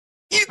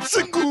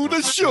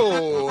Segura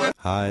Show.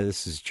 Hi,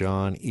 this is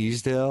John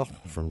Easdale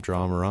from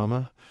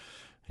Dramarama,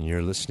 and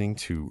you're listening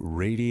to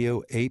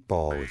Radio 8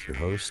 Ball with your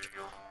host,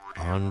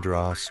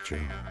 Andras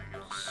Jones.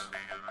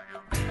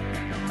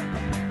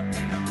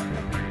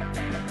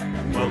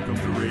 Welcome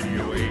to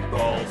Radio 8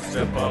 Ball.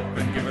 Step up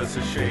and give us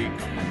a shake.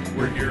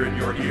 We're here in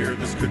your ear.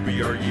 This could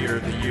be our year,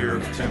 the year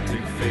of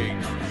tempting fate.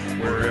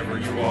 Wherever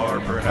you are,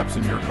 perhaps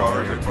in your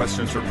car, the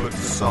questions are put to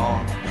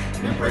song.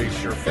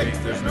 Embrace your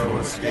faith, there's no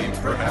escape.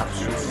 Perhaps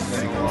you'll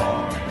sing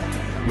along.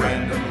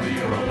 Randomly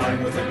or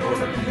aligned with an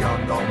order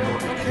beyond all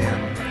mortal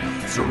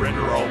ken.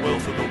 Surrender all will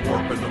to the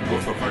warp and the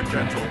woof of our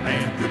gentle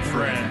and good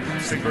friend.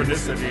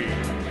 Synchronicity.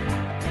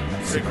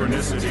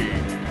 Synchronicity.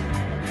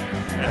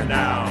 And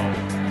now,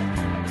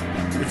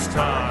 it's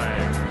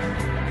time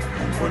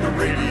for the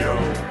Radio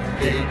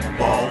 8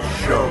 Ball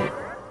Show.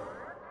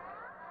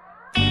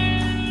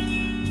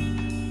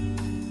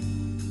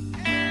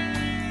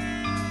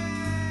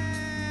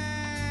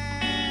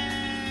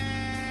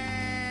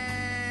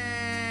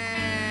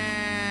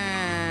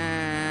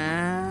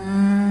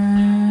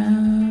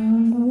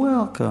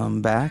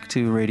 Welcome back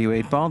to Radio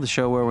 8 Ball, the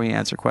show where we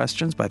answer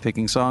questions by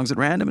picking songs at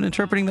random and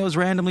interpreting those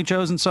randomly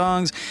chosen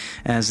songs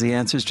as the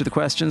answers to the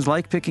questions,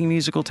 like picking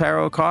musical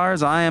tarot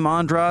cards. I am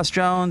Andras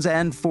Jones,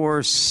 and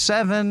for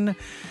 7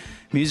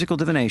 musical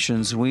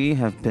divinations, we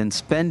have been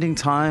spending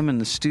time in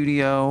the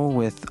studio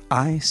with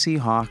I See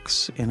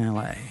Hawks in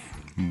LA.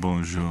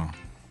 Bonjour.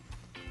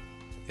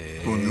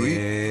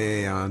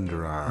 Hey,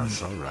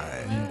 Andras, all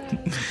right.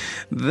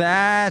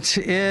 That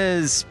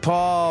is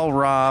Paul,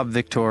 Rob,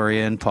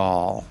 Victoria, and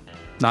Paul.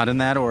 Not in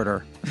that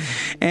order.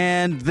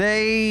 And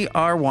they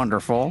are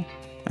wonderful.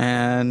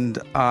 And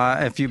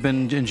if you've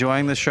been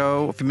enjoying the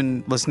show, if you've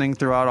been listening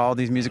throughout all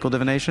these musical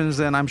divinations,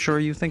 then I'm sure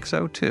you think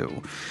so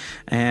too.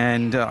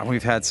 And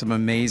we've had some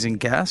amazing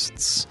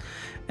guests.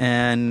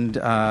 And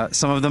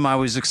some of them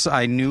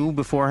I knew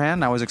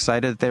beforehand. I was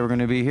excited that they were going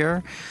to be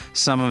here.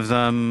 Some of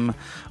them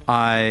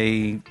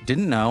I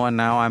didn't know, and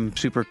now I'm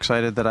super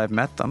excited that I've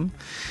met them.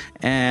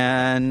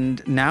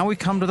 And now we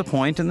come to the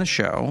point in the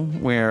show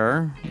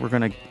where we're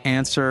going to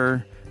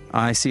answer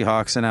I See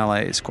Hawks in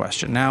LA's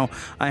question. Now,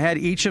 I had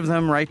each of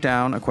them write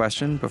down a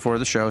question before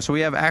the show, so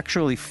we have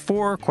actually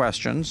 4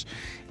 questions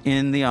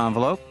in the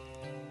envelope.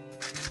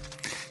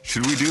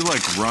 Should we do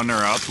like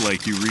runner-up,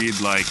 like you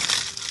read like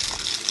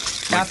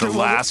After the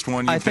last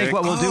one you I think pick?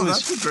 what we'll do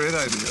is... That's a great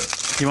idea.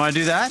 You want to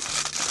do that?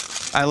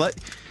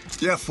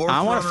 Yeah, 4.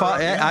 I want to follow.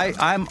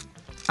 Yeah.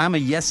 I'm a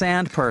yes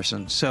and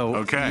person. So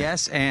Okay.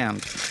 yes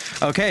and.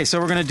 Okay, so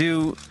we're gonna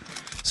do.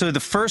 So the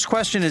first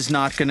question is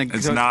not gonna.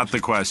 It's not the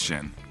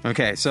question.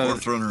 Okay, so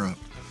 4th runner-up.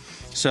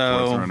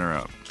 so Fourth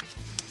runner-up.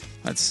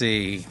 let's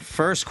see.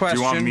 First Do question.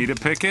 you want me to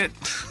pick it?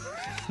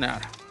 No.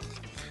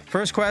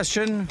 First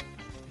question,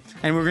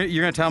 and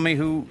you're gonna tell me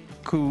who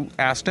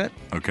asked it.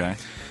 Okay.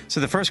 So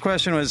the first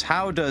question was,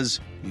 how does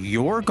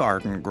your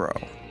garden grow?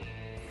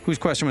 Whose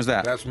question was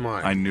that? That's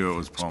mine. I knew it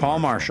was Paul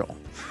Marshall.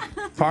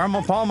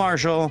 Paul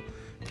Marshall.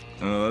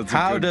 Oh, that's a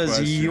How good does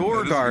question. your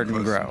That is a good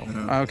garden grow?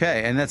 question, yeah.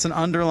 Okay, and that's an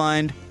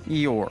underlined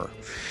your.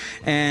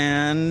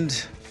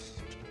 And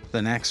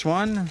the next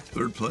one,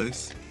 3rd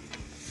place.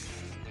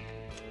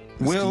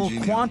 will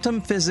Congenial.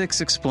 quantum physics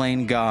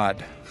explain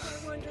God?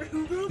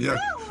 Yeah.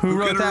 Who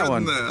wrote could that have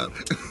one? written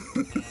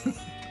that?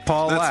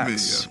 Paul That's me,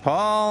 Lex. yeah.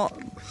 Paul,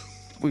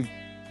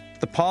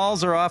 the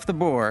Pauls are off the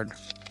board.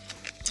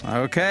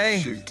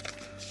 Okay, Shoot.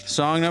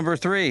 song number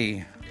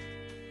 3.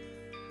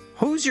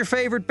 Who's your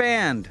favorite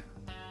band?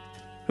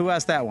 Who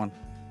asked that one?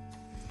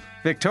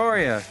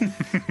 Victoria.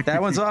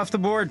 That one's off the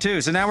board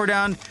too. So now we're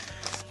down.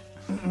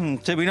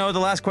 So we know the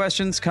last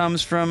questions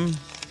comes from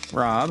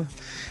Rob,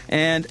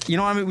 and you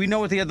know, I mean, we know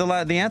what the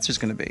answer is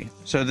going to be.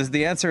 So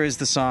the answer is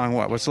the song.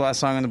 What's the last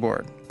song on the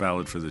board?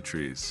 Ballad for the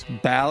Trees.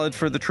 Ballad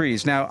for the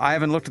Trees. Now I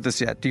haven't looked at this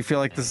yet. Do you feel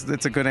like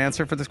it's a good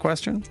answer for this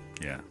question?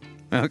 Yeah.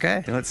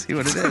 Okay, let's see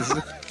what it is.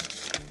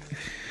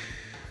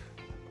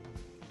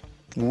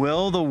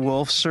 Will the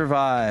wolf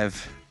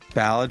survive?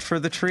 Ballad for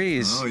the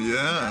Trees. Oh,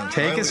 yeah.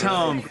 Take us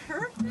home.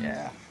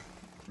 Yeah.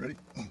 Ready?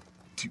 1,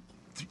 2,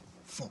 3,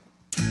 4.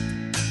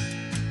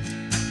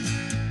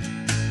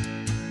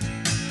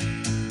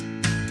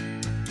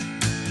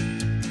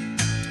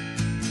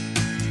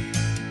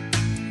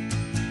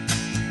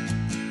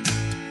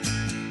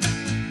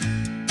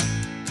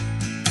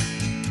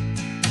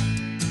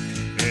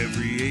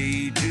 Every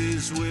age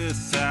is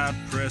without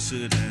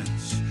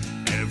precedence.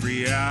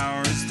 Every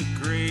hour is the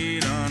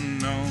great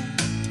unknown.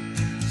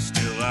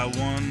 Still, I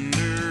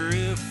wonder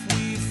if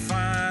we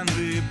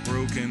finally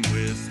broken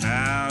with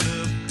how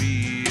to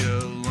be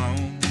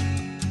alone.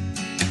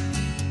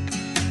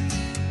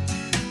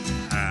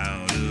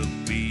 How to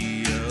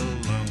be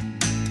alone.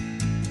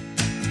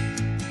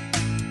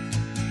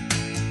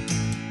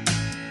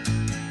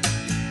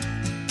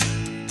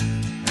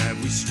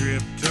 Have we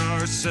stripped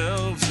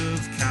ourselves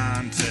of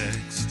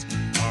context?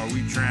 Are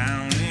we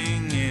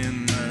drowning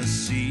in the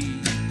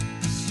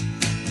seas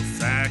of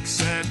facts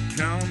that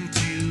come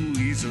too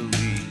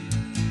easily?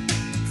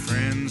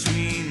 Friends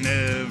we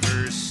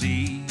never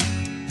see.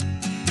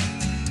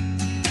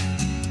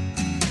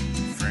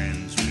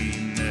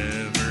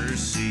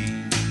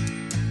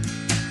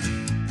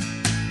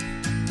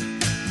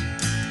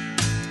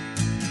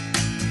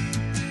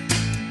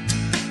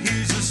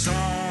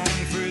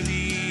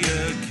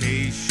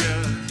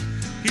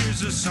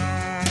 Here's a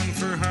song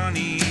for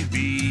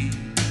honeybees.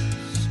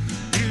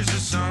 Here's a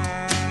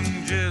song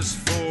just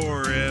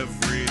for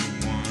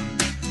everyone,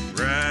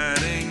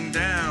 writing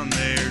down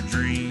their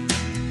dreams,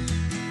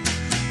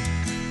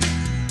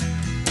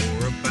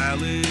 or a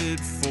ballad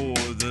for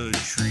the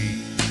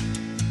tree.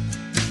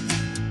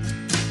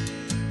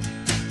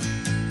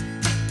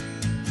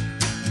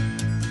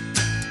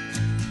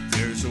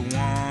 There's a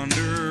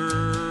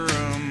wanderer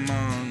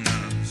among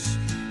us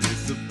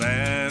with a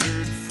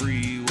battered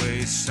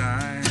freeway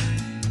sign.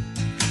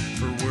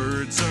 For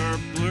words are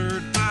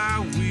blurred by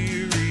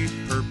weary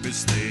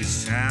purpose, they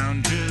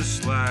sound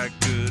just like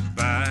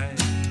goodbye.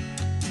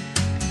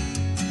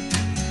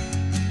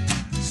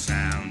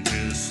 Sound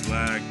just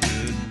like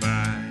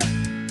goodbye.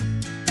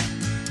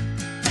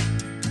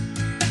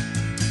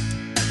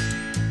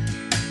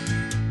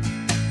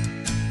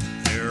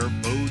 There are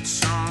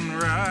boats on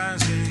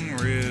rising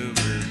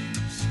rivers,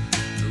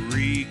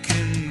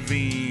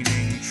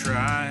 reconvening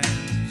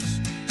tribes,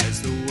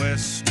 as the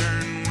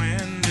western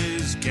wind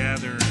is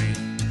gathering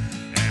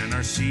and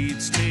our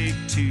seeds take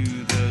to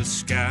the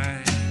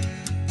sky.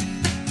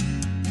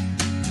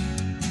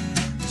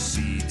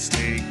 Seeds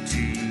take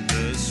to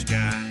the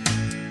sky.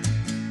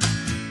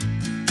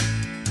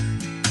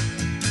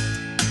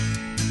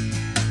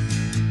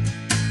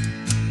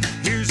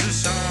 Here's a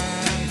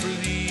song for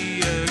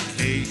the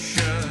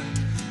acacia.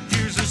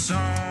 Here's a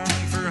song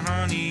for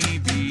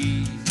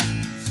honeybees.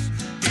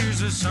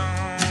 Here's a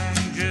song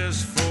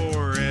just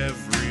for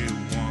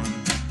everyone,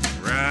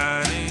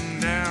 writing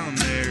down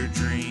their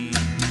dreams,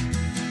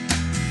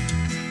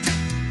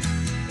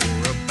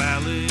 or a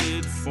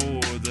ballad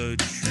for the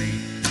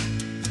tree.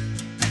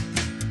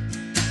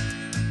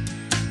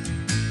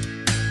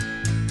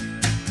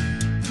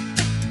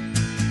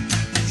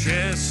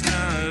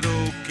 Chestnut,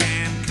 oak,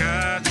 and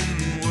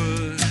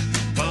cottonwood,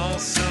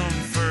 balsam,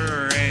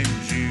 fir, and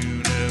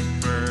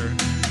juniper,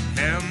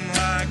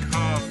 hemlock,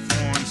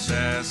 hawthorn,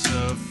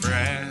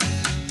 sassafras,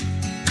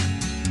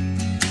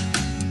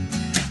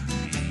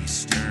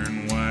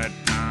 eastern white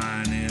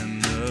pine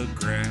in the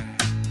grass.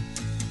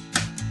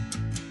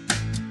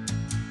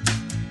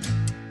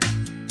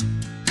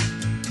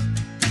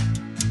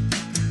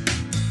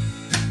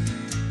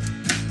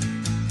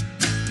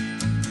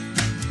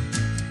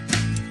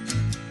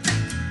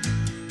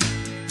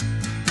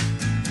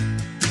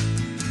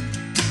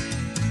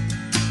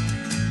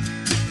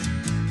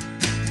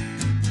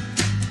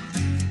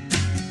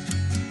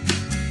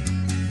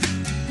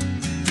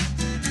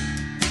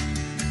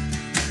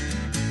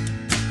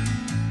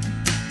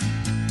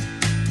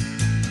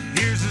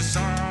 Here's a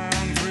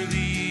song for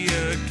the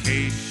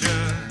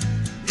acacia.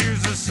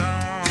 Here's a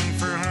song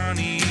for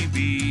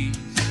honeybees.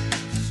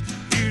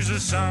 Here's a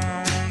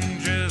song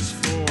just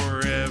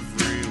for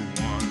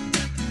everyone,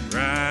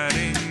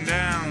 writing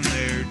down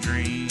their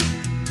dreams,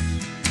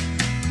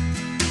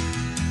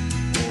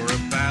 or a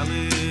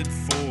ballad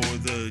for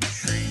the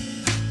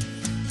tree,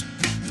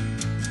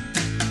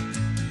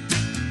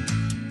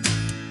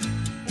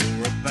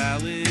 or a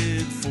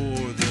ballad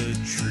for the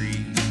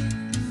tree.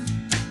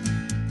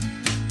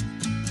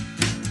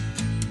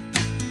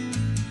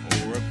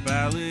 Or a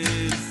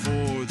ballad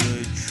for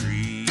the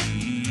tree.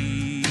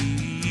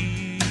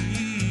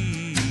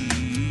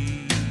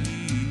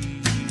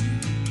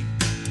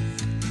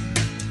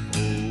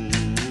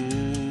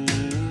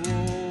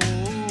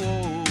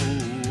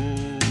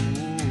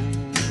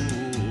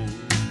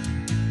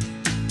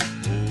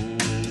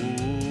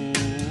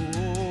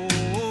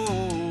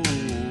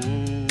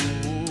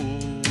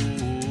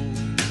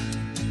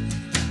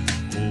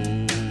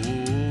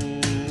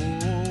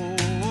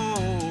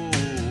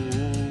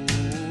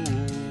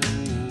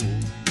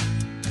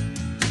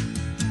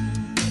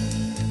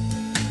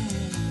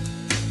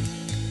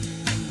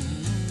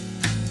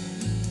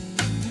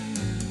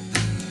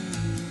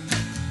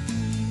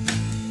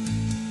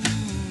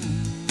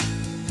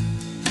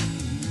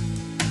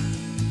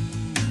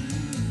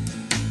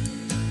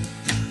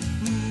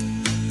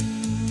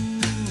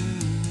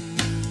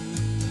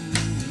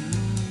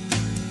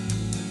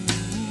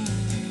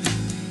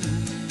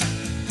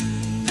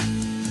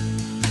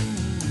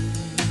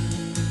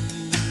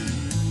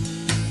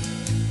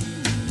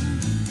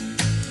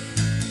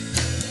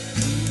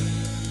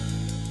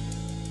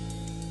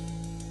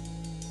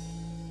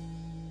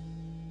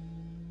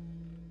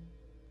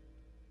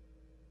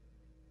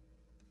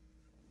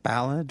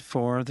 Ballad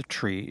for the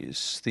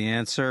Trees. The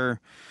answer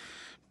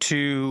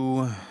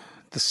to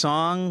the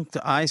song,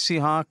 the Icy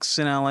Hawks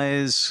in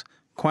LA's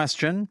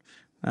question,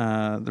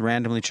 the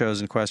randomly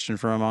chosen question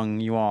from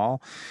among you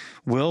all.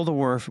 Will the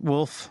wolf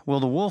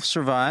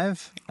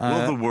survive?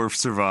 Will the wolf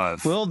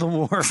survive? Will the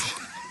wolf...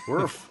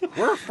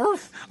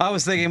 I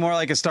was thinking more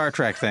like a Star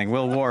Trek thing.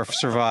 Will Worf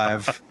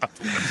survive?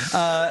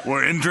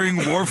 We're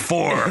entering War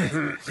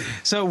 4.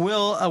 So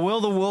will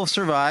the wolf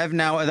survive?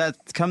 Now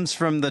that comes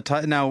from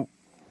the now.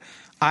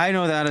 I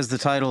know that as the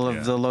title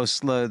of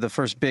the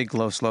first big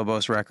Los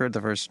Lobos record,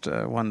 the first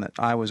one that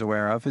I was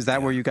aware of. Is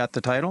that where you got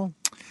the title?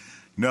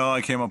 No,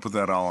 I came up with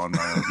that all on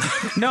my own.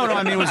 No,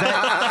 I mean,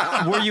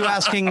 were you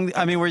asking?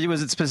 I mean,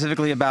 was it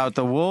specifically about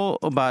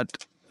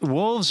about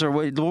wolves, or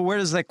where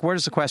does the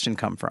question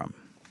come from?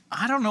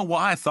 I don't know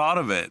why I thought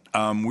of it.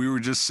 We were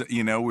just,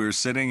 we were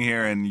sitting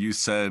here and you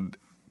said,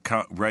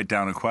 write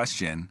down a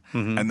question.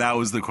 Mm-hmm. And that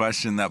was the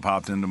question that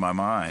popped into my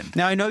mind.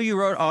 Now, I know you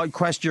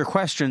wrote your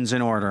questions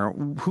in order.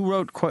 Who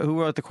wrote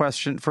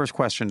the first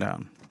question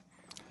down?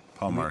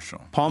 Paul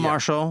Marshall. Paul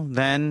Marshall,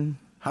 then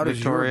How does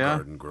Victoria. your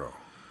garden grow?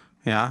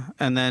 Yeah,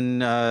 and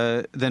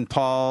then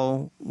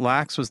Paul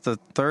Lax was the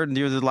third, and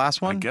you were the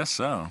last one? I guess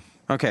so.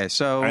 Okay,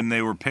 so... And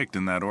they were picked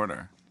in that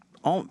order.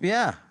 Oh,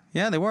 yeah,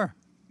 they were.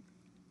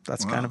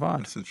 That's kind of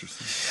odd. That's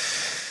interesting.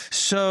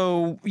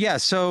 So,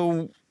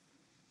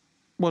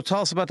 well,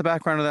 tell us about the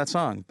background of that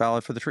song,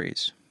 Ballad for the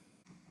Trees.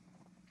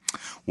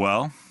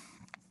 Well,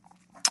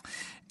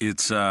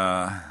 it's we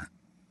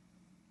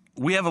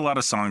have a lot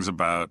of songs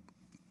about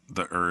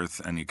the earth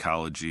and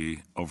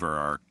ecology over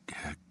our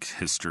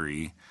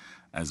history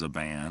as a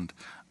band.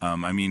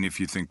 I mean, if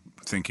you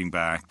thinking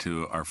back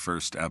to our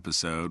first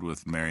episode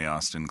with Mary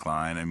Austin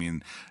Klein, I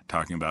mean,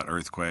 talking about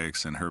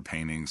earthquakes and her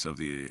paintings of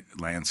the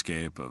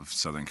landscape of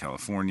Southern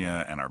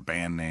California, and our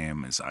band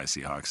name is I See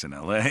Hawks in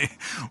L.A.,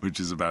 which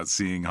is about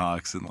seeing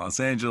hawks in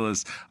Los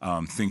Angeles,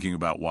 thinking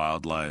about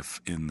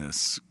wildlife in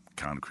this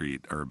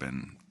concrete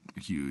urban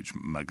huge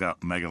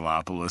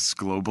megalopolis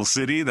global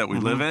city that we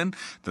live in,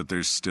 that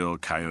there's still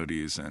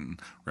coyotes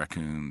and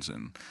raccoons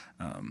and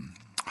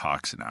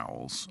hawks and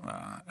owls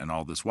and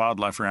all this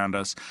wildlife around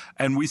us,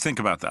 and we think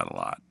about that a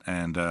lot.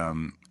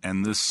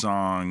 And this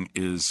song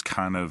is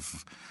kind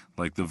of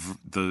like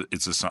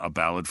it's a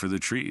ballad for the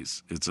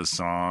trees. It's a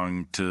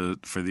song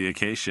for the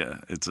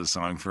acacia. It's a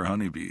song for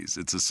honeybees.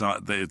 It's a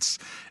song.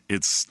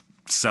 It's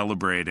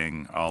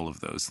celebrating all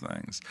of those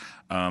things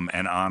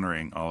and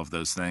honoring all of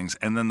those things.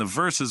 And then the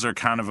verses are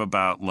kind of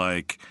about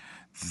like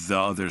the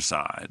other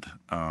side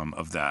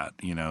of that.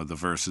 The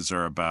verses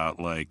are about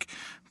like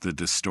the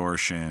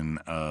distortion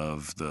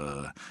of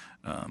the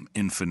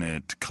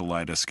infinite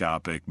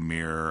kaleidoscopic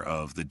mirror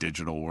of the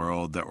digital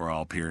world that we're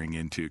all peering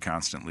into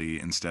constantly,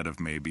 instead of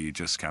maybe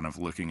just kind of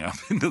looking up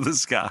into the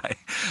sky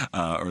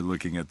or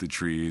looking at the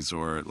trees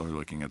or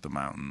looking at the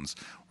mountains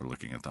or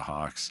looking at the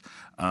hawks.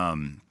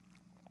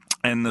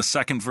 And the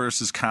second verse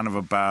is kind of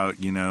about,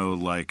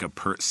 like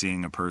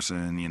seeing a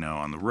person,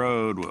 on the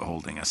road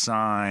holding a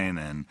sign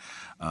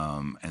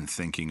and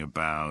thinking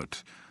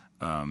about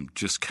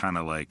just kind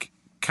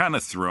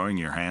of throwing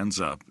your hands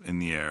up in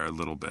the air a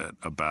little bit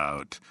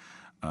about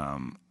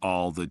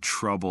all the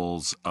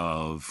troubles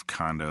of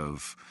kind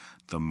of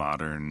the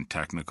modern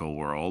technical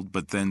world,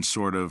 but then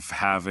sort of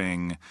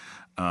having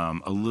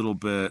a little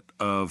bit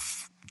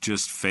of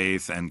just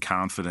faith and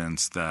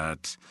confidence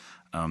that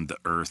the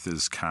earth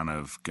is kind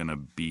of going to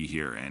be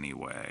here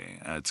anyway.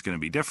 It's going to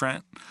be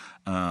different.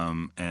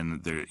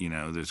 And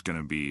there's going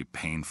to be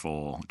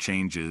painful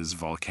changes,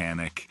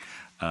 volcanic,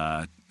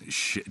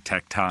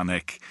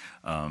 tectonic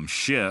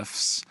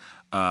shifts.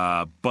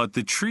 But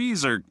the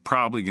trees are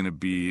probably going to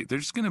be,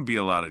 there's going to be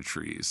a lot of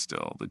trees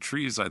still. The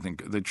trees, I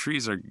think,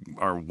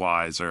 are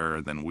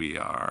wiser than we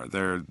are.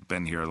 They've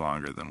been here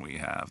longer than we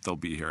have. They'll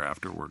be here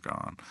after we're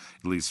gone.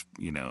 At least,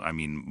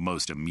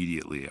 most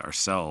immediately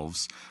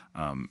ourselves,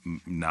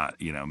 not,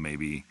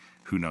 maybe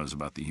who knows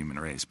about the human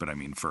race. But I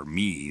mean, for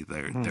me,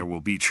 there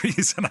will be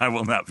trees and I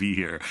will not be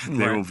here.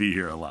 They will be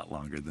here a lot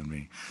longer than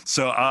me.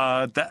 So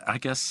that, I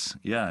guess,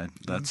 yeah,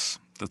 that's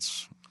a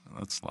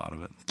lot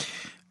of it.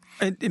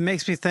 It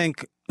makes me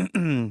think,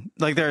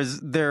 like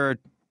there are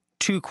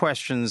two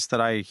questions that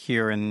I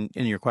hear in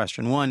your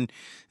question. One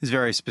is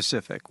very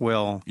specific.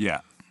 Will the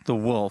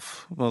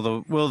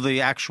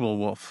actual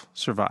wolf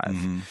survive?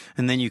 Mm-hmm.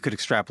 And then you could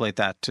extrapolate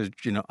that to,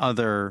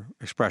 other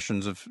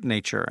expressions of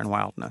nature and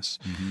wildness.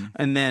 Mm-hmm.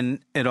 And then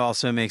it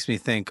also makes me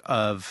think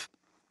of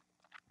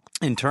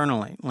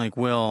internally, like,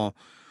 will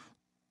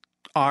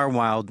our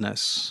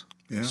wildness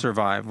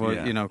survive? Well,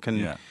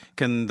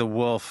 can the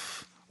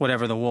wolf,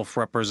 whatever the wolf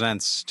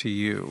represents to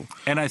you?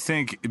 And I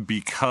think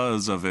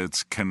because of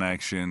its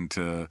connection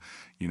to,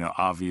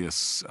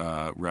 obvious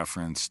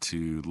reference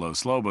to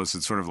Los Lobos,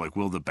 it's sort of like,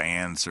 will the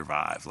band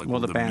survive? Like, will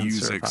the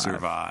music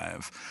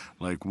survive?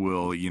 Like,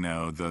 will,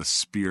 the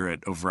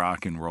spirit of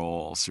rock and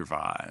roll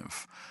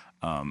survive?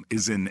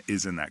 Is in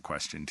that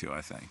question too,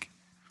 I think.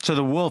 So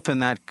the wolf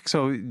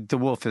the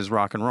wolf is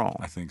rock and roll.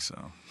 I think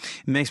so.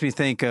 It makes me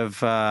think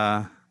of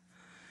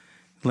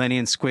Lenny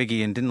and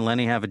Squiggy, and didn't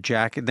Lenny have a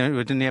jacket?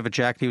 Didn't he have a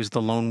jacket? He was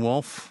the lone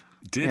wolf.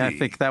 Did he? I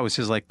think that was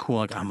his cool.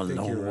 Like, I'm a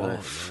lone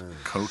wolf. Right.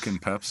 Coke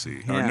and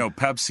Pepsi, yeah. Or no,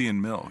 Pepsi and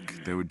milk.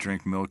 They would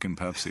drink milk and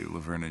Pepsi.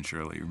 Laverne and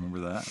Shirley. You remember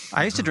that?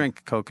 I used to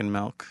drink Coke and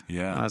milk.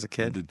 Yeah, when I was a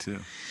kid. I did too.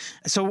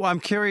 So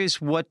I'm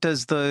curious, what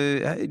does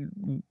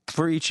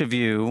for each of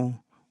you?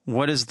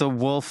 What is the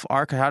wolf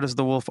How does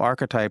the wolf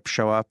archetype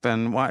show up?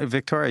 And why,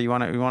 Victoria, you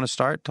want to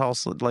start? Tell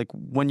us, like,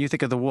 when you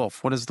think of the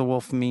wolf, what does the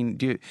wolf mean?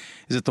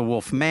 Is it the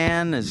wolf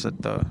man? Is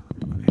it the?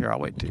 Here, I'll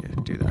wait till you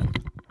do that.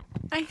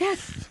 I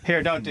guess.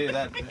 Here, don't do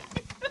that.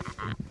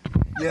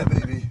 Yeah,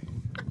 baby.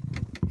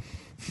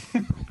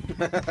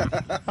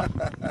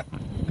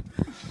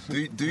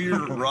 Do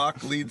your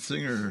rock lead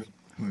singer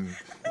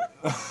move.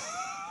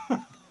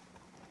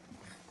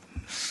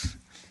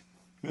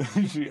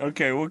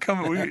 Okay, we'll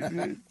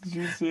come.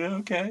 She's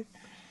okay.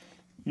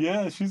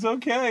 Yeah, she's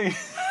okay.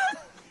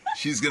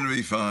 She's gonna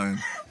be fine.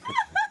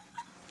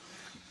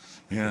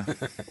 Yeah,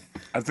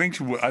 I think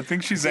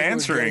she's We're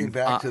answering. getting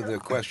back to the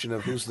question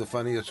of who's the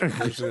funniest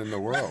person in the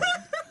world.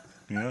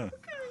 Yeah.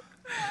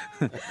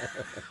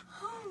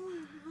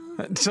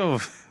 So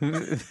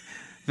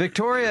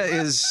Victoria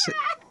is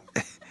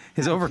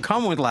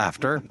overcome with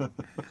laughter.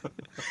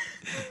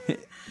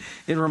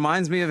 It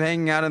reminds me of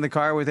hanging out in the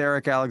car with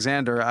Eric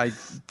Alexander.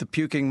 The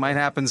puking might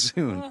happen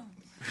soon.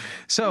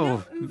 So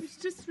No, it was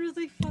just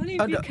really funny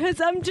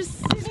because I'm just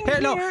sitting Here,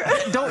 here.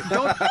 no,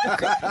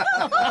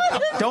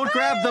 don't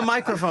grab the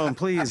microphone,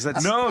 please.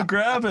 That's No,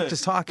 grab it.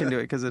 just talking to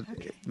it because it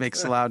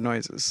makes loud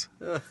noises.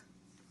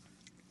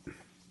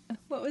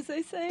 What was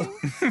I saying?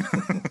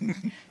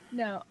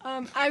 No,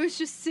 I was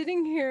just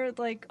sitting here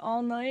like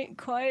all night,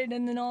 quiet,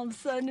 and then all of a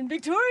sudden,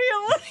 Victoria,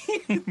 what do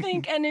you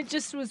think? And it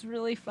just was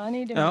really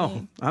funny to Oh,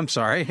 me. I'm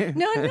sorry.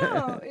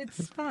 No,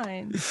 it's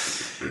fine.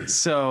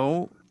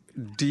 So,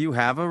 do you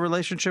have a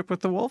relationship with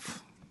the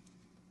wolf?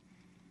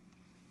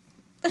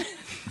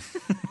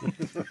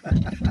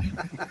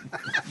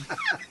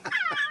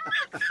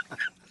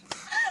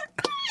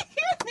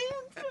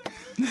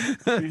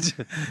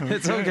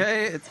 It's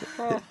okay.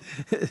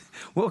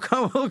 We'll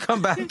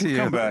come back to you.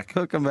 Come back.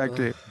 We'll come back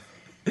to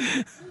you.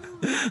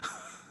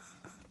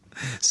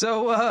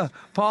 So,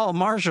 Paul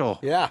Marshall.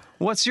 Yeah.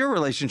 What's your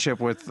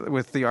relationship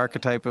with the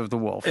archetype of the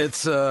wolf?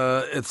 It's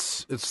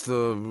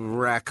the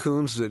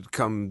raccoons that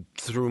come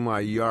through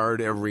my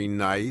yard every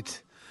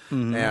night,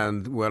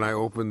 and when I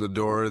open the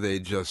door, they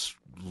just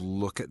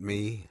look at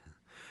me.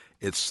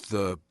 It's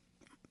the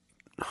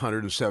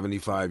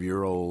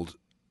 175-year-old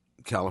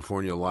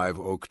California live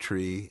oak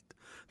tree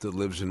that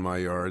lives in my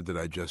yard that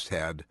I just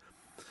had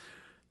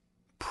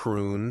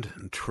pruned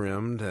and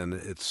trimmed, and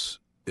it's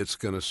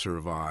going to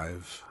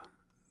survive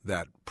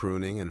that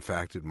pruning. In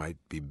fact, it might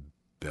be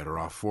better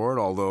off for it,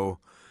 although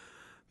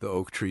the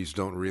oak trees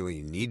don't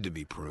really need to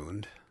be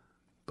pruned.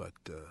 But,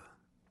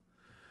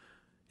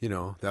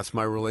 that's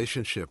my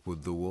relationship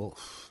with the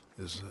wolf.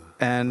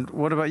 And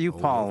what about you,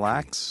 Paul wolf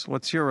Lax?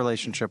 What's your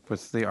relationship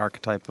with the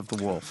archetype of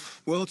the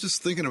wolf? Well,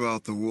 just thinking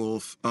about the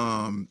wolf,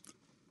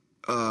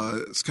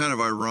 it's kind of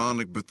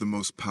ironic, but the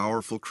most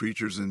powerful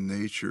creatures in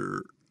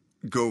nature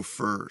go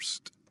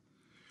first.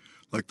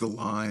 Like the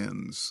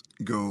lions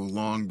go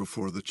long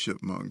before the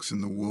chipmunks,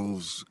 and the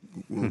wolves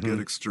will get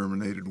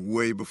exterminated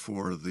way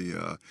before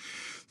the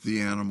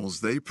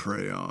animals they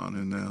prey on.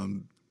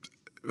 And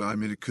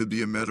it could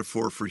be a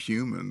metaphor for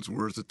humans.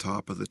 We're at the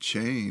top of the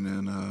chain,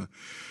 and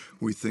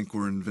we think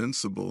we're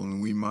invincible,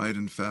 and we might,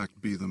 in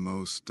fact, be the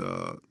most.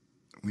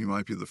 We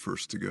might be the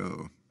first to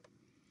go.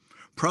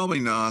 Probably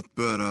not,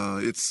 but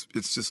it's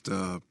just.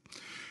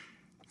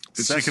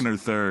 Second or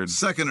third.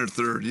 Second or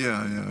third,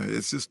 yeah.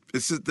 It's just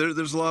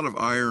there's a lot of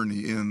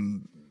irony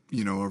in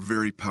a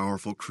very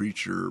powerful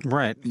creature,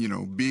 Right.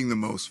 Being the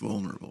most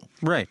vulnerable.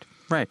 Right.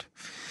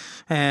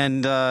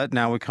 And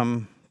now we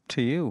come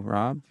to you,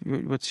 Rob.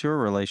 What's your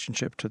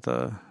relationship to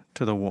the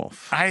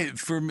wolf? I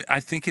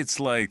think it's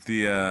like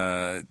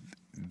the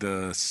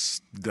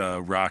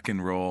rock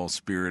and roll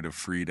spirit of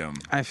freedom.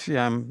 I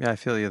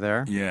feel you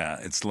there. Yeah,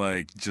 it's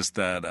like just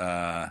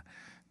that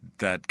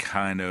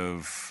kind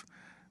of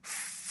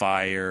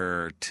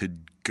fire to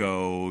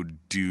go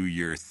do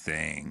your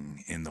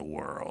thing in the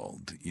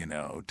world,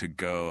 to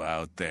go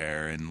out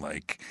there and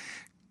like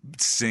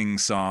sing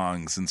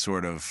songs and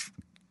sort of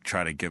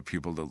try to get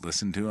people to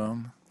listen to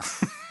them.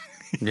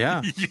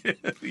 Yeah.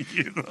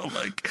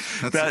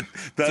 That's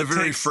a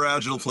very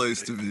fragile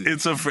place to be.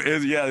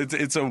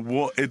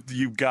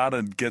 You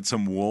gotta get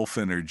some wolf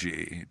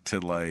energy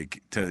to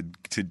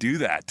do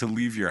that, to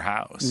leave your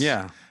house.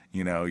 Yeah.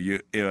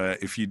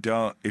 If you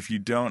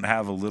don't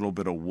have a little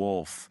bit of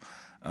wolf,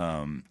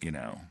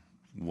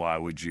 why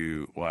would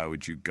you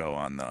go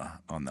on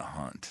the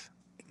hunt?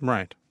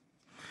 Right.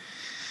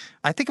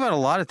 I think about a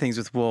lot of things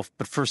with wolf,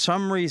 but for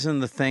some reason,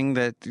 the thing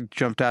that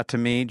jumped out to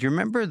me, do you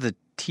remember the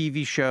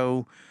TV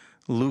show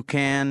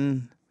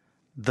Lucan,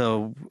 the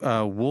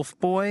Wolf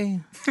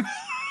Boy?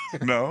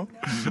 No.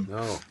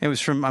 No. It was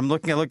from, I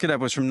looked it up, it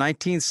was from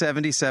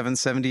 1977,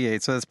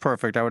 78, so that's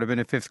perfect. I would have been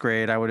in fifth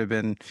grade. I would have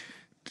been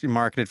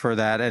marketed for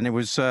that. And it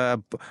was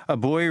a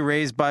boy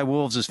raised by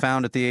wolves is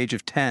found at the age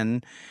of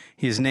 10.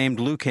 He is named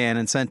Lucan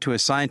and sent to a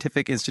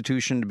scientific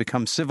institution to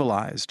become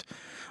civilized.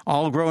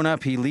 All grown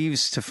up, he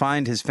leaves to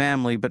find his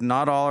family, but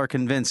not all are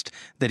convinced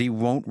that he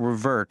won't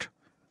revert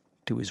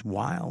to his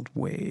wild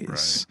ways.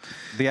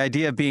 Right. The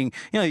idea of being,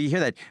 you hear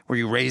that, were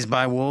you raised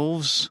by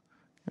wolves?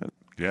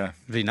 Yeah.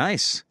 It'd be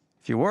nice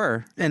if you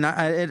were. And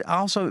it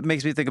also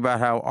makes me think about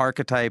how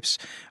archetypes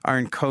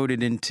are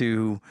encoded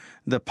into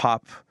the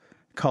pop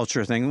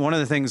culture thing. One of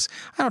the things,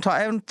 I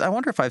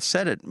wonder if I've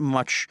said it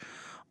much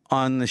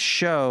on the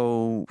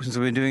show, since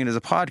we've been doing it as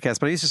a podcast,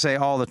 but I used to say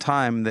all the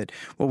time that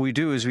what we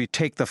do is we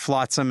take the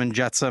flotsam and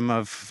jetsam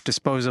of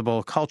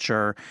disposable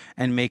culture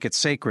and make it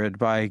sacred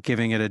by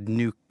giving it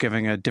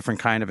giving a different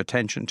kind of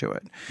attention to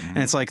it. And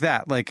it's like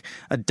that, like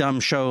a dumb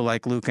show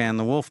like Lucan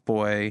the Wolf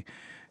Boy,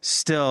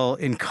 still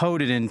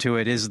encoded into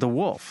it is the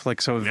wolf.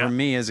 Like, so for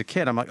me as a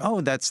kid, I'm like,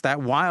 oh, that's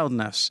that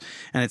wildness.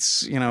 And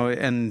it's,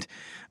 and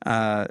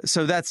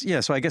so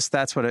that's, so I guess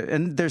that's what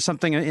and there's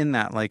something in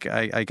that. Like,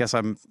 I guess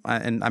I'm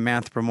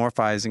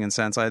anthropomorphizing in a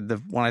sense.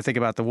 When I think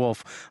about the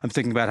wolf, I'm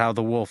thinking about how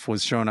the wolf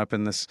was shown up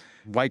in this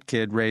white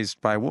kid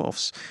raised by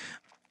wolves.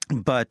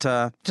 But,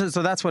 so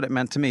that's what it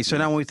meant to me. So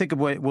now when we think of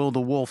will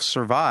the wolf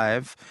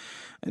survive,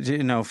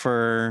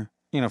 for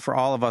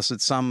all of us,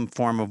 it's some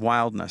form of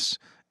wildness.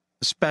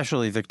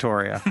 Especially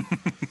Victoria.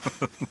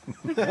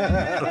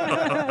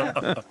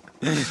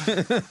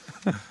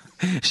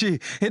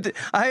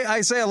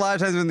 I say a lot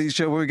of times when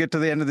we get to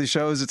the end of the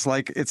shows, it's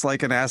like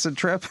an acid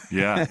trip.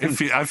 Yeah,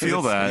 I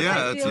feel that.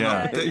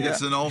 Yeah,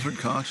 it's an altered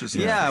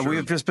consciousness. Yeah, for sure.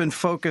 we've just been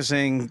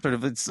focusing.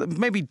 It's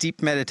maybe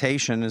deep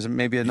meditation is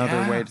maybe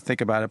another way to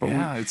think about it. But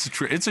it's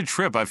a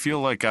trip. I feel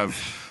like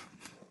I've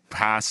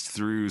passed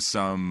through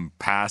some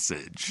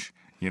passage.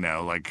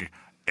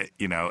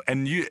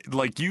 And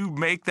you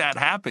make that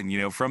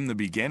happen, from the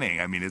beginning.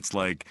 I mean, it's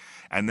like,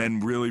 and then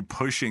really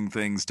pushing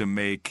things to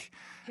make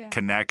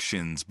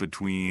connections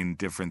between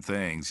different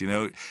things.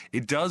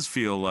 It does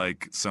feel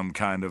like some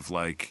kind of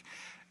like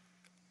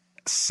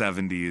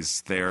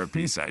 70s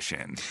therapy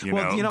session.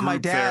 My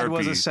dad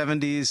was a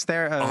therapy.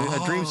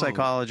 70s a dream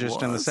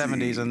psychologist in the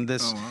 70s, and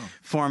this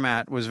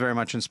format was very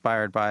much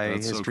inspired by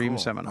his dream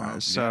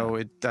seminars. Wow.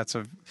 So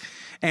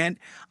and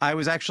I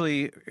was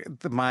actually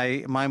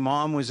my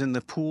mom was in the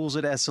pools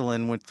at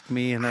Esalen with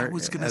me and her. I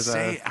was going to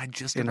say, I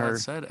just about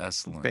said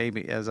Esalen.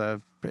 Baby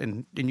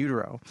in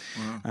utero.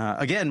 Wow.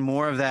 Again,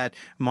 more of that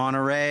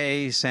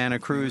Monterey, Santa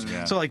Cruz.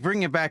 Yeah. So like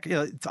bringing it back,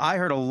 I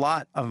heard a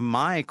lot of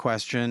my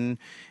question.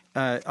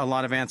 A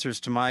lot of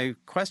answers to my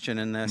question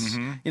in this.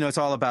 Mm-hmm. It's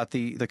all about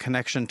the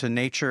connection to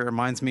nature. It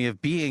reminds me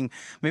of being,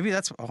 maybe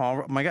that's,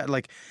 oh my God,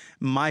 like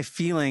my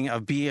feeling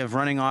of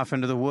running off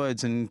into the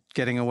woods and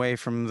getting away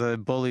from the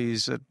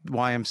bullies at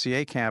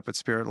YMCA camp at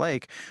Spirit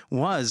Lake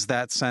was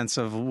that sense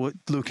of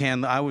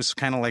Lucan. I was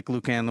kind of like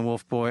Lucan the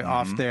Wolf Boy,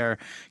 off there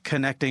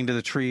connecting to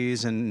the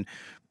trees and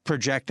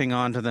projecting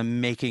onto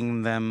them,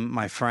 making them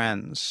my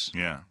friends.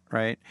 Yeah.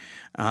 Right?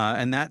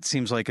 And that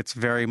seems like it's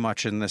very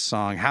much in this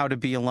song. How to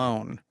Be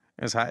Alone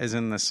is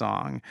in this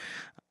song.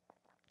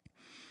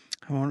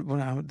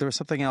 There was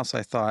something else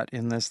I thought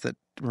in this that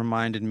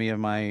reminded me of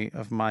my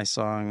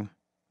song.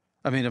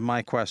 I mean, of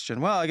my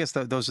question. Well, I guess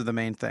those are the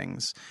main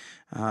things.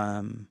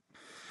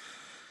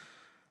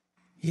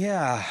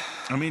 Yeah.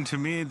 I mean, to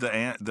me,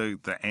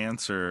 the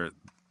answer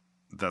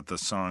that the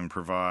song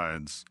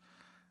provides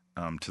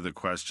to the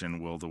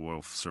question, will the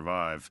wolf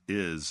survive,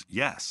 is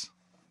yes.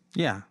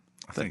 Yeah.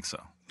 I think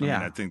so. I mean,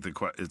 I think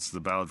it's the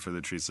Ballad for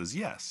the Tree says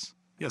yes.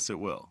 Yes, it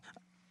will.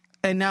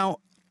 And now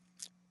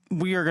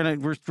we're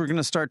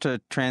gonna start to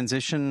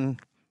transition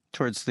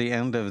towards the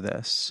end of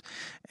this,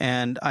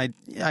 and I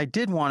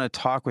did want to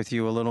talk with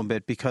you a little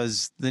bit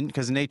because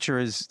nature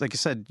is, like you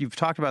said, you've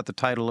talked about the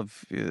title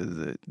of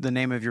the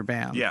name of your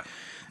band. Yeah.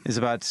 Is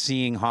about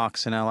seeing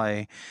hawks in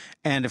LA.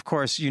 And of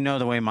course,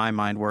 the way my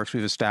mind works,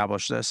 we've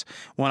established this.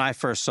 When I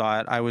first saw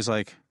it, I was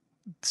like,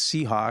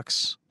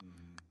 Seahawks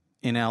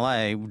in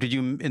LA. Did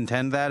you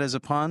intend that as a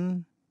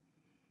pun?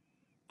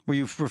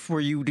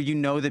 Did you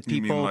know that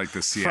people like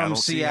the from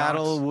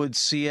Seattle Seahawks? would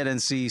see it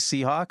and see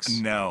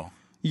Seahawks? No.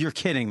 You're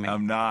kidding me.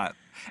 I'm not.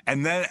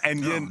 And then,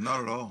 No,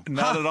 not at all.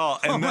 Not at all.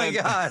 And my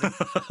God.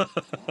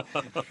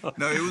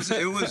 No, it was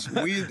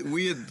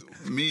we had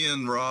me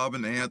and Rob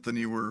and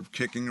Anthony were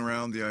kicking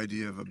around the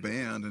idea of a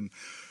band, and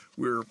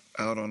we were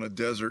out on a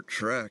desert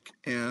trek,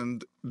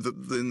 and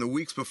in the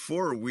weeks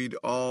before, we'd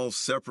all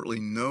separately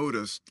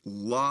noticed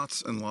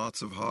lots and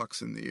lots of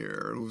hawks in the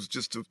air. It was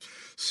just a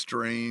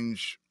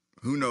strange,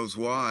 who knows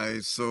why.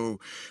 So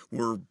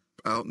we're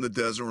out in the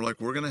desert. We're like,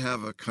 we're going to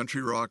have a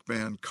country rock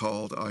band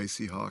called I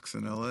See Hawks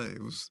in L.A.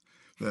 It was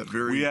that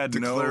very we had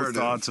declarative. no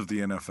thoughts of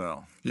the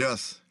NFL.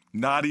 Yes.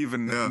 Not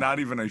even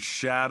a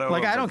shadow.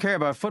 Like, of I don't care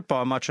about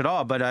football much at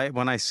all, but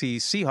when I see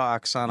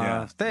Seahawks on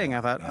a thing, I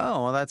thought,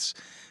 oh, well, that's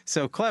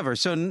so clever.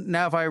 So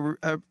now if I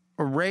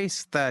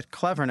erase that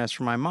cleverness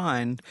from my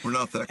mind, We're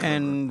not that clever.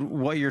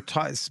 and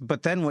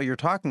but then what you're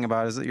talking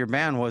about is that your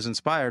band was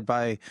inspired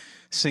by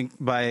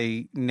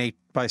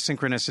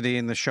synchronicity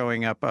and the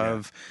showing up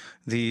of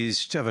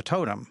of a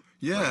totem.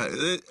 Yeah.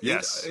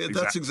 Yes,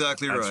 That's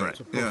exactly That's right. right.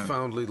 It's a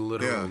profoundly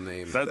literal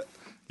name.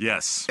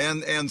 Yes.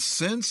 And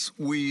since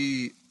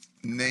we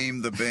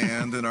named the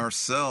band and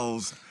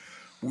ourselves,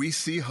 We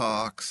See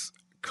Hawks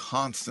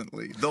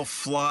constantly. They'll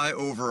fly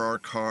over our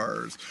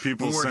cars.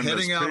 People when we're send us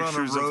heading out on a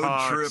pictures of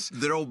road trip, hawks.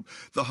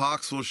 the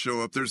hawks will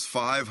show up. There's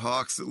 5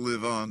 hawks that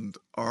live on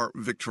our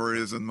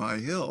Victoria's and my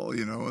hill,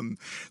 and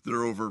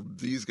they're over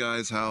these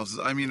guys' houses.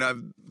 I mean,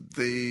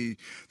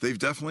 they've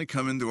definitely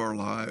come into our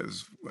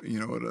lives, at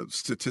a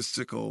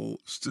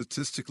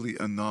statistically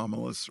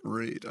anomalous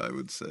rate, I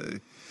would say.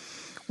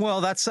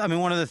 Well,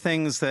 one of the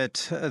things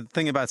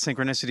thing about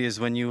synchronicity is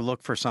when you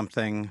look for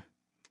something,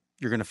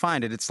 you're going to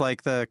find it. It's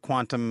like the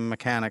quantum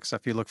mechanics.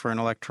 If you look for an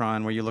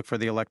electron, where you look for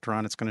the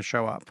electron, it's going to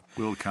show up.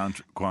 Will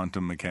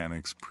quantum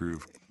mechanics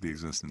prove the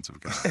existence of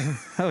God?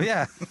 Oh,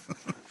 yeah.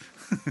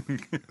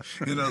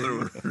 In other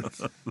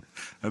words,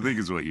 I think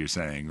is what you're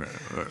saying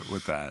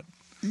with that.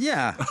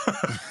 Yeah.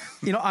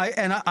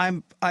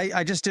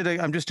 I'm just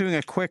doing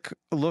a quick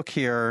look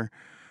here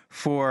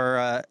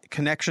for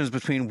connections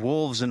between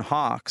wolves and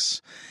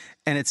hawks,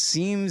 and it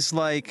seems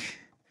like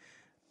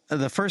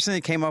the first thing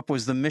that came up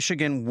was the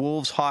Michigan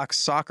Wolves Hawks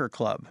Soccer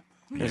Club.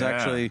 There's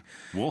actually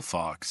Wolf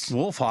Hawks.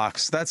 Wolf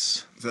Hawks.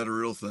 Is that a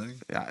real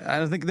thing? I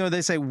don't think. No,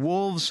 they say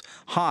Wolves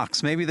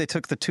Hawks. Maybe they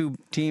took the 2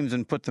 teams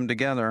and put them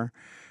together.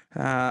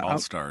 All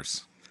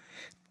stars.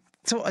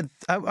 So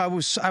I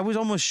was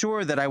almost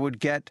sure that I would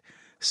get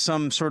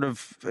some sort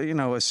of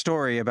a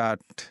story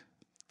about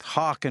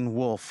hawk and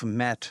wolf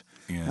met,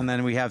 and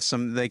then we have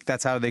some.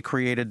 That's how they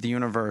created the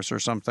universe or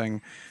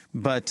something.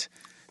 But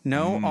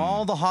no,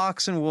 all the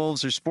hawks and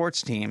wolves are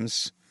sports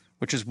teams,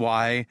 which is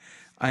why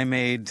I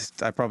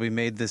probably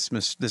made this.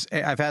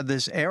 I've had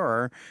this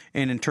error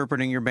in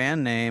interpreting your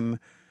band name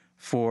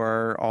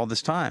for all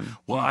this time.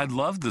 Well, I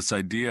love this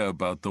idea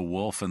about the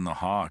wolf and the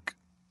hawk.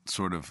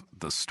 Sort of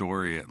the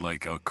story,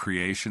 like a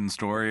creation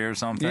story or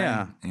something.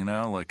 Yeah.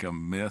 Like a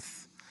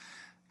myth.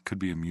 Could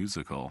be a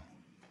musical.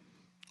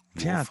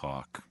 Yeah.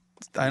 Wolf-hawk.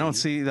 I don't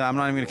see that. I'm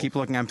not even going to keep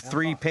looking. I'm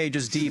 3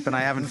 pages deep and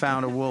I haven't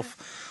found a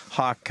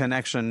wolf-hawk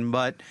connection,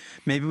 but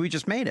maybe we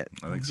just made it.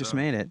 I think just so.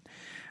 made it.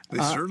 They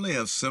certainly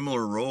have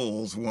similar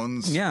roles.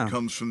 One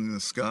comes from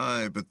the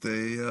sky, but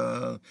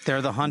they're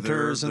the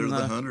hunters. They're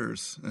the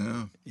hunters.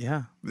 Yeah.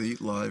 Yeah. They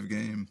eat live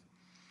game.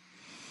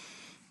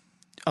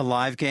 A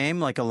live game,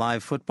 like a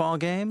live football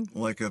game?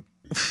 Like a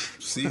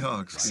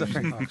Seahawks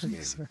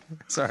game.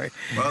 Sorry.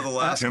 Well, the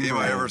last game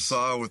I ever Timberwolves.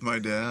 saw with my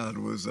dad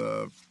was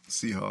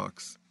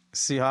Seahawks.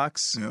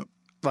 Seahawks? Yep.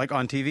 Like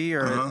on TV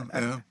or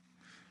Yeah.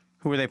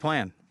 who were they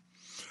playing?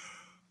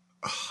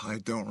 I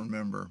don't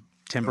remember.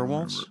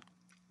 Timberwolves?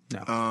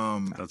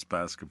 No. That's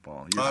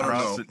basketball. I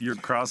don't know. You're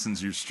crossing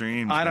your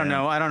streams. I don't man.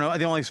 know. I don't know.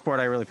 The only sport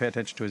I really pay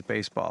attention to is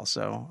baseball.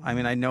 So, I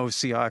mean, I know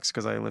Seahawks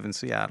because I live in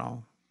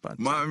Seattle. But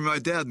My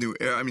dad knew.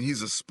 I mean,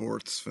 he's a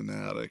sports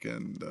fanatic,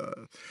 and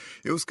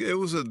it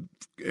was an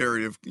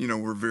area of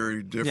we're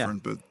very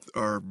different, but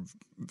our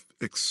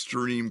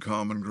extreme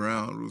common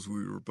ground was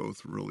we were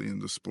both really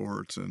into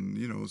sports, and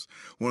it was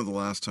one of the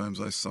last times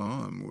I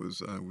saw him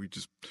was we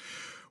just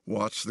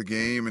watched the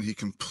game, and he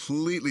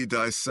completely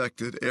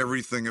dissected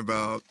everything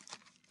about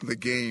the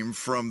game,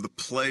 from the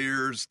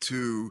players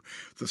to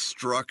the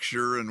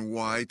structure and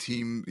why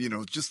team,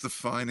 just the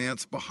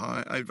finance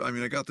behind. I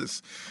mean, I got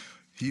this.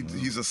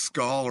 He's a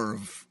scholar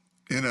of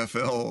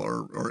NFL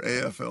or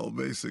AFL,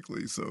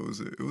 basically. So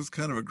it was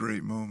kind of a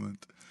great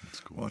moment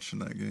watching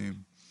that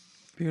game.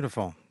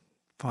 beautiful.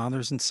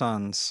 Fathers and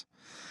sons.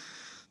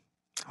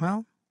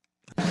 Well,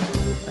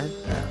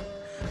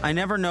 I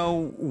never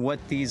know what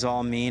these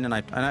all mean, and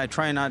I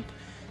try not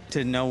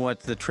to know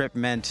what the trip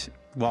meant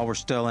while we're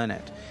still in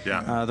it.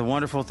 Yeah. The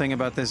wonderful thing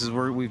about this is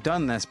we've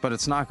done this, but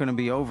it's not going to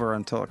be over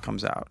until it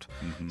comes out.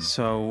 Mm-hmm.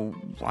 So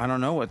I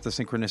don't know what the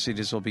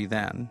synchronicities will be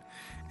then,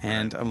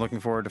 and I'm looking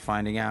forward to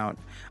finding out.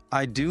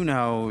 I do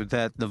know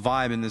that the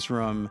vibe in this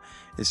room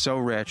is so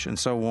rich and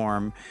so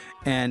warm.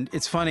 And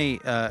it's funny,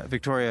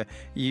 Victoria,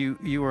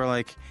 you were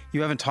like,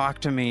 you haven't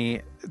talked to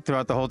me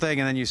throughout the whole thing,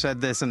 and then you said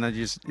this, and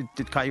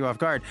it caught you off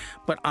guard.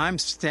 But I'm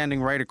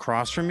standing right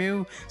across from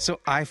you,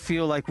 so I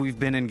feel like we've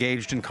been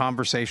engaged in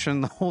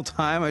conversation the whole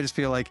time. I just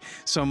feel like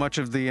so much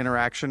of the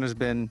interaction has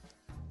been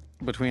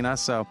between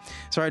us. So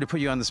sorry to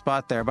put you on the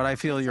spot there, but I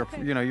feel you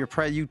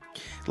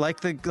like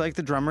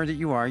the drummer that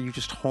you are, you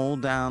just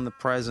hold down the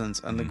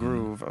presence and the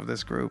groove of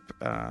this group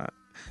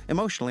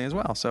emotionally as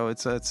well. So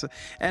it's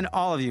and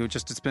all of you,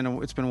 it's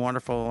been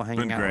wonderful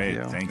hanging Been out great.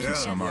 with you. Thank you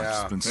so much.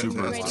 Yeah. It's been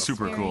super Great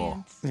super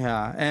cool. experience.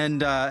 Yeah,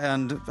 and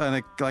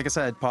like I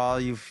said, Paul,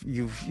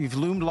 you've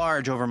loomed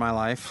large over my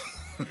life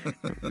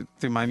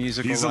through my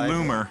musical He's a life.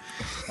 loomer.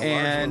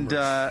 And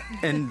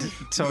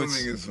so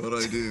Looming is what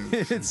I do.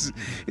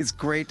 it's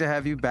great to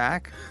have you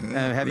back, have you great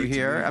to here. be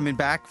here. I mean,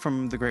 back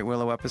from the Great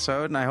Willow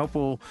episode, and I hope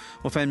we'll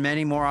find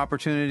many more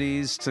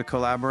opportunities to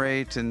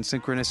collaborate in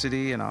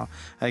synchronicity, and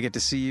I get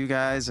to see you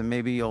guys, and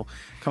maybe you'll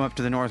come up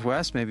to the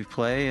Northwest, maybe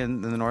play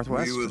in the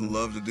Northwest. We would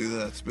love to do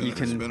that. It's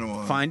been a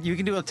while. You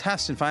can do a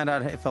test and find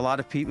out if a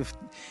lot of people,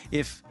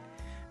 if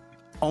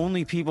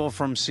only people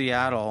from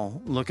Seattle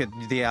look at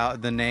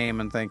the name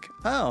and think,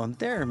 oh,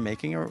 they're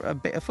making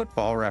a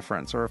football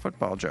reference or a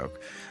football joke.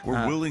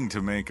 We're willing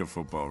to make a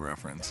football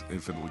reference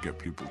if it'll get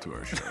people to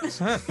our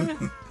shows.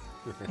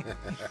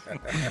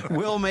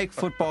 We'll make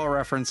football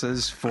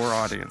references for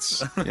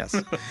audience. Yes.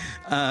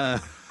 Well,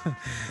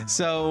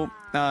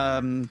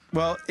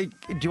 do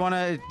you want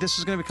to? This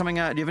is going to be coming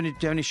out. Do you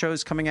have any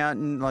shows coming out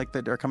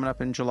that are coming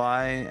up in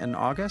July and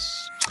August?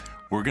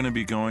 We're going to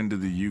be going to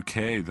the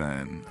UK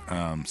then,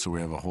 so we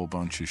have a whole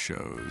bunch of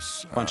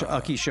shows. Bunch of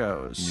Ucky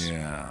shows.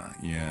 Yeah.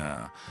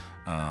 Yeah.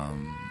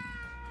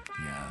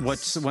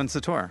 When's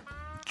the tour?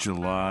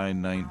 July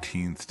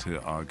 19th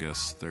to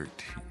August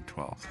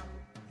 12th.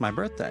 My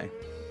birthday.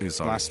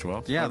 Is August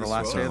 12th? Yeah, the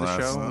last day of the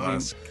show.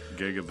 Last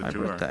gig of the My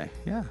tour. birthday.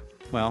 Yeah.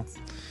 Well,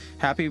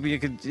 happy you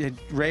could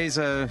raise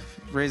a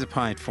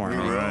pint for me.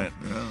 Right.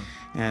 Yeah.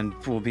 And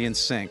we'll be in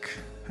sync.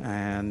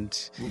 And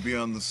We'll be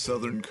on the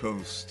southern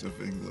coast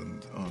of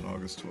England on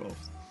August 12th.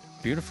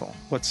 beautiful.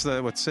 What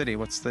city?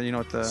 What's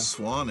the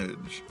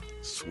Swanage.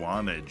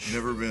 Swanage.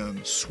 Never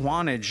been.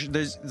 Swanage?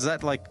 Is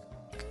that like?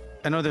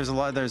 I know there's a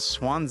lot. There's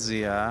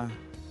Swansea.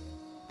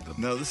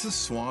 No, this is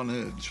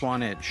Swanage.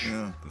 Swanage.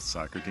 Yeah. The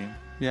soccer team?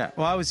 Yeah.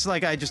 Well,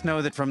 I just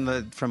know that from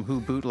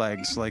Who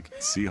Bootlegs, like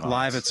Seahawks.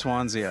 Live at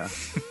Swansea.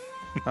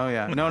 Oh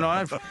yeah.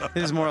 No.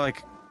 This is more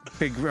like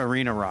big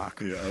arena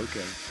rock. Yeah,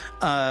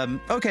 okay.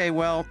 Okay,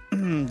 well,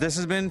 this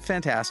has been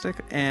fantastic,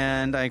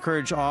 and I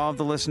encourage all of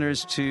the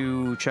listeners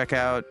to check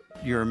out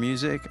your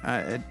music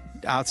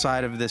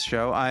outside of this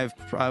show. I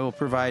will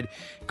provide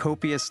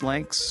copious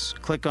links.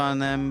 Click on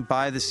them,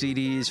 buy the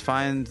CDs,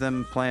 find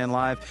them playing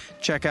live.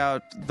 Check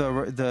out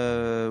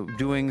the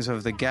doings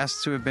of the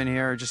guests who have been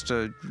here. Just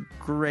a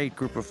great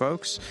group of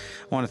folks.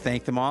 I want to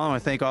thank them all. I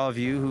want to thank all of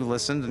you who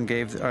listened and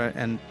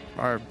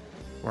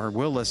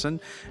will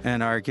listen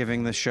and are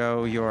giving the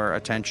show your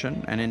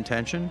attention and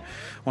intention.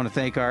 I want to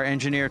thank our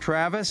engineer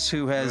Travis,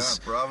 who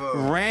has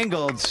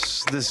wrangled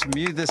this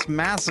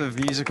massive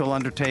musical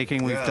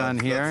undertaking we've done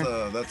here.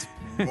 That's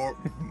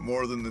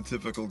more than the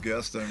typical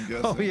guest, I'm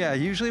guessing. Oh yeah,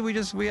 usually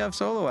we have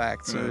solo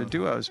acts or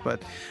duos,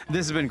 but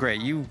this has been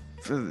great. You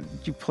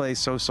play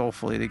so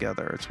soulfully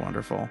together. It's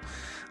wonderful.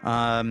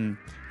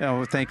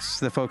 Thanks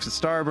to the folks at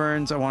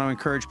Starburns. I want to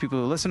encourage people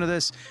who listen to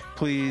this,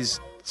 please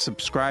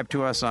subscribe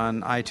to us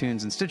on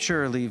iTunes and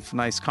Stitcher. Leave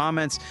nice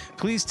comments.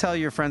 Please tell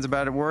your friends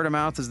about it. Word of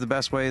mouth is the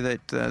best way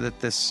that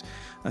this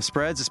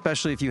spreads,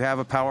 especially if you have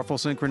a powerful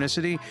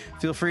synchronicity.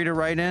 Feel free to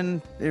write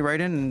in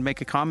and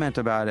make a comment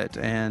about it,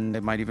 and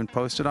it might even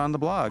post it on the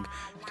blog,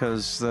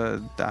 because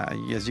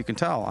as you can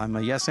tell, I'm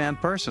a yes and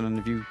person, and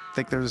if you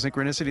think there's a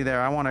synchronicity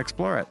there, I want to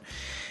explore it.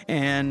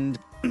 And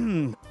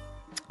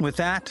with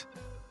that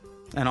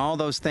and all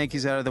those thank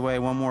yous out of the way,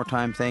 one more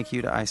time, thank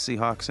you to IC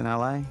Hawks in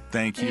LA.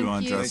 Thank you,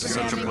 Andras. for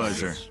Such a having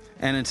pleasure. us.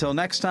 And until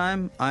next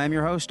time, I am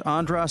your host,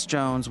 Andras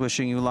Jones,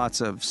 wishing you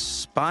lots of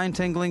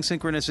spine-tingling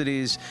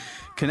synchronicities,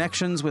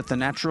 connections with the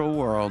natural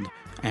world,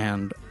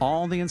 and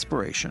all the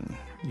inspiration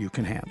you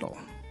can handle.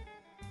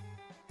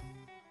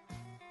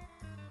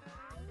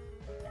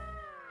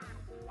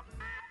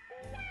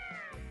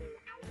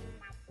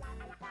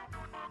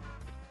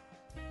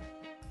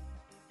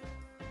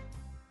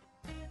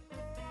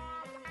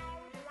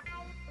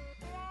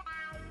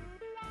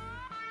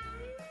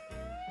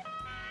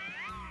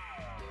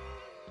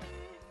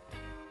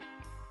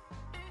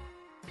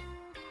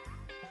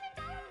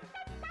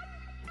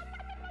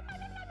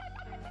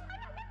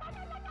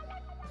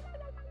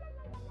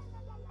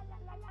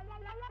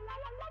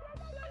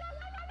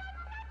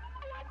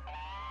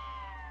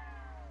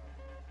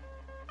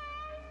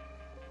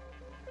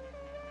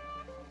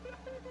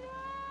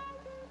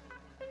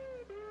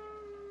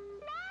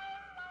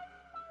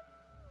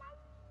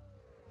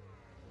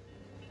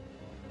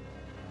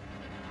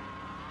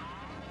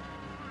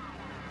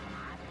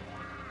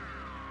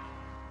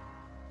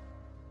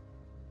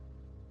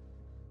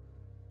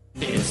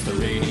 It's the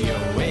Radio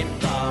 8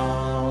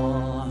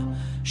 Ball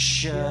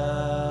Show.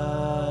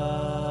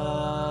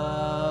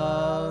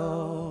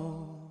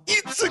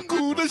 It's a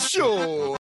good show.